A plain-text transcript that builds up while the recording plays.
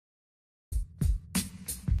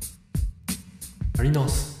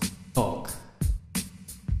Marinos Talk.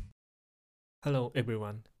 Hello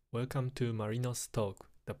everyone, welcome to Marinos Talk,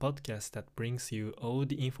 the podcast that brings you all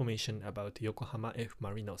the information about Yokohama F.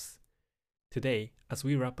 Marinos. Today, as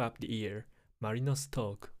we wrap up the year, Marinos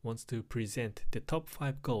Talk wants to present the top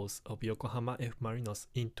 5 goals of Yokohama F. Marinos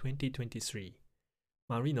in 2023.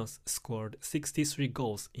 Marinos scored 63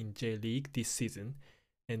 goals in J-League this season,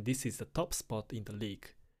 and this is the top spot in the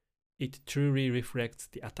league. It truly reflects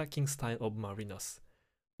the attacking style of Marinos.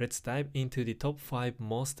 Let's dive into the top 5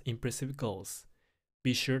 most impressive goals.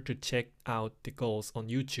 Be sure to check out the goals on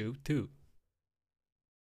YouTube too.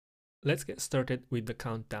 Let's get started with the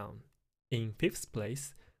countdown. In 5th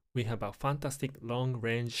place, we have a fantastic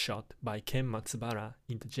long-range shot by Ken Matsubara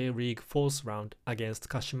in the J-League 4th round against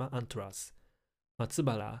Kashima Antlers.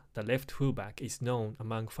 Matsubara, the left fullback, is known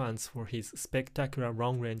among fans for his spectacular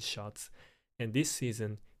long-range shots, and this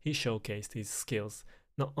season he showcased his skills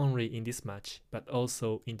not only in this match but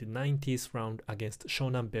also in the 90th round against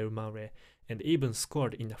Shonan Bellmare and even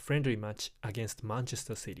scored in a friendly match against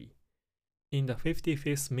Manchester City. In the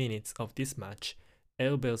 55th minutes of this match,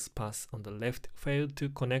 Elbel's pass on the left failed to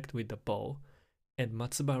connect with the ball, and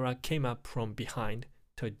Matsubara came up from behind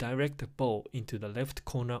to direct the ball into the left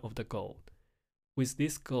corner of the goal. With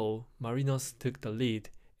this goal, Marinos took the lead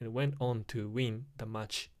and went on to win the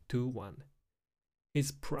match 2-1.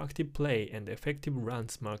 His proactive play and effective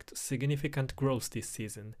runs marked significant growth this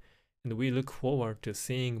season, and we look forward to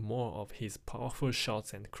seeing more of his powerful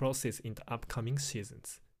shots and crosses in the upcoming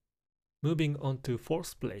seasons. Moving on to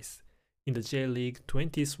 4th place, in the J-League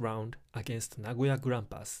 20th round against Nagoya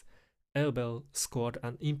Grampus, Elbel scored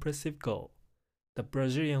an impressive goal. The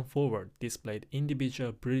Brazilian forward displayed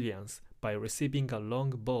individual brilliance by receiving a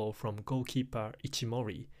long ball from goalkeeper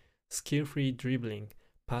Ichimori, skillfully dribbling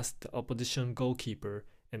past the opposition goalkeeper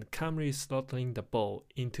and calmly throttling the ball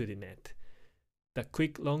into the net. The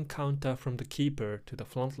quick long counter from the keeper to the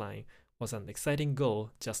front line was an exciting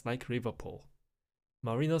goal just like Liverpool.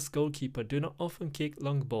 Marinos goalkeeper do not often kick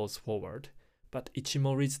long balls forward, but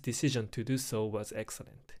Ichimori's decision to do so was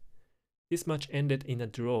excellent. This match ended in a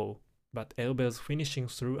draw, but Elbel's finishing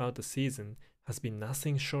throughout the season has been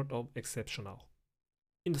nothing short of exceptional.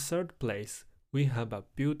 In the 3rd place, we have a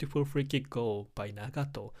beautiful free kick goal by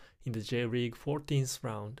Nagato in the J-League 14th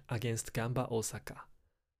round against Gamba Osaka.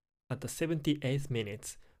 At the 78th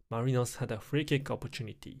minute, Marinos had a free kick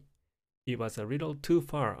opportunity. It was a little too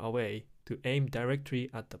far away to aim directly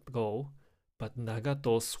at the goal, but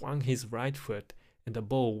Nagato swung his right foot and the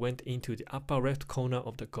ball went into the upper left corner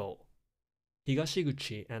of the goal.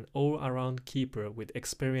 Higashiguchi, an all-around keeper with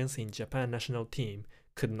experience in Japan national team,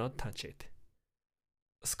 could not touch it.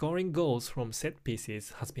 Scoring goals from set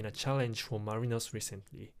pieces has been a challenge for Marinos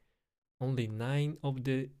recently. Only 9 of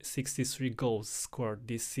the 63 goals scored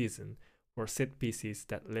this season were set pieces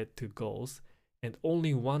that led to goals, and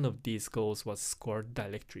only one of these goals was scored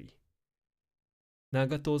directly.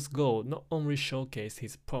 Nagato's goal not only showcased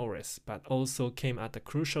his prowess but also came at a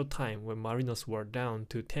crucial time when Marinos were down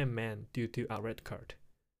to 10 men due to a red card.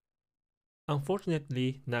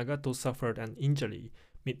 Unfortunately, Nagato suffered an injury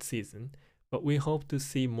mid-season, but we hope to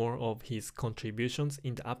see more of his contributions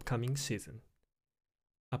in the upcoming season.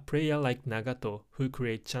 A player like Nagato who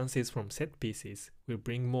creates chances from set pieces will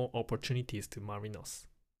bring more opportunities to Marinos.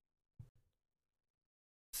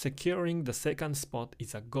 Securing the 2nd spot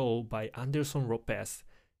is a goal by Anderson Lopez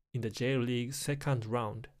in the J-League 2nd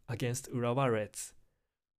round against Urawa Reds.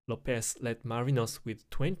 Lopez led Marinos with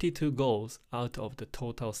 22 goals out of the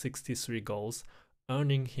total 63 goals,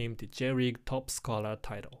 earning him the J-League top scorer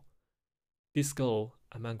title. This goal,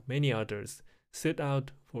 among many others, stood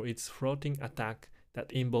out for its floating attack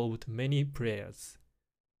that involved many players.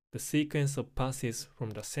 The sequence of passes from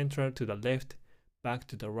the center to the left, back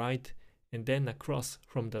to the right, and then across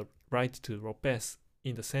from the right to Lopez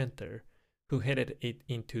in the center, who headed it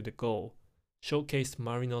into the goal, showcased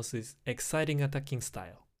Marinos' exciting attacking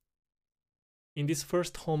style. In this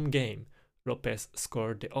first home game, Lopez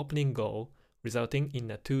scored the opening goal, resulting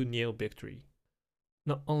in a 2-0 victory.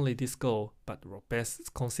 Not only this goal, but Lopez's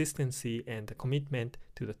consistency and commitment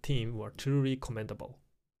to the team were truly commendable.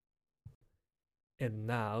 And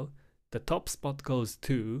now, the top spot goes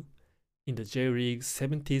to, in the J-League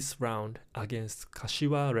 70th round against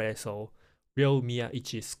Kashiwa Reysol, Ryo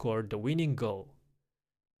Miyaichi scored the winning goal.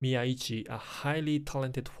 Miyaichi, a highly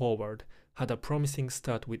talented forward, had a promising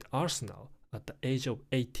start with Arsenal at the age of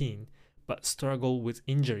 18, but struggled with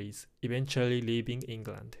injuries, eventually leaving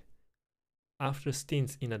England. After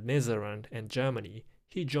stints in the Netherlands and Germany,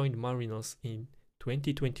 he joined Marinos in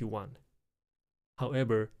 2021.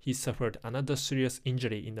 However, he suffered another serious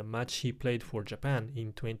injury in the match he played for Japan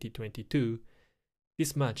in 2022,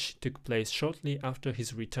 This match took place shortly after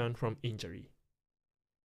his return from injury.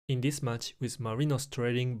 In this match, with Marinos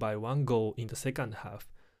trailing by 1 goal in the second half,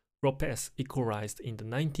 Lopez equalized in the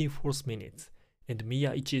 94th minute, and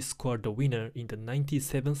Miyaichi scored the winner in the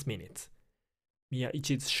 97th minute.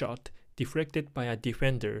 Miyaichi's shot, deflected by a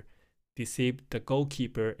defender, deceived the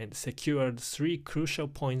goalkeeper and secured 3 crucial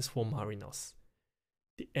points for Marinos.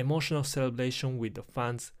 The emotional celebration with the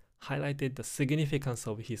fans highlighted the significance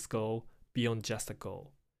of his goal beyond just a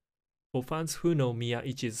goal. For fans who know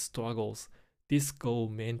Miyaichi's struggles, this goal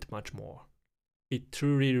meant much more. It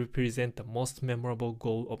truly represents the most memorable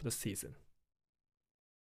goal of the season.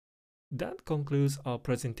 That concludes our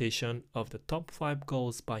presentation of the top 5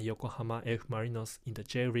 goals by Yokohama F. Marinos in the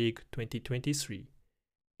J-League 2023.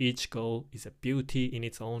 Each goal is a beauty in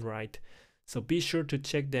its own right, so be sure to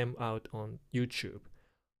check them out on YouTube.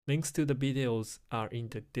 Links to the videos are in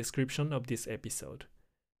the description of this episode.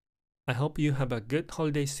 I hope you have a good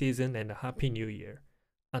holiday season and a happy new year.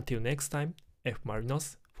 Until next time, F.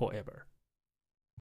 Marinos forever.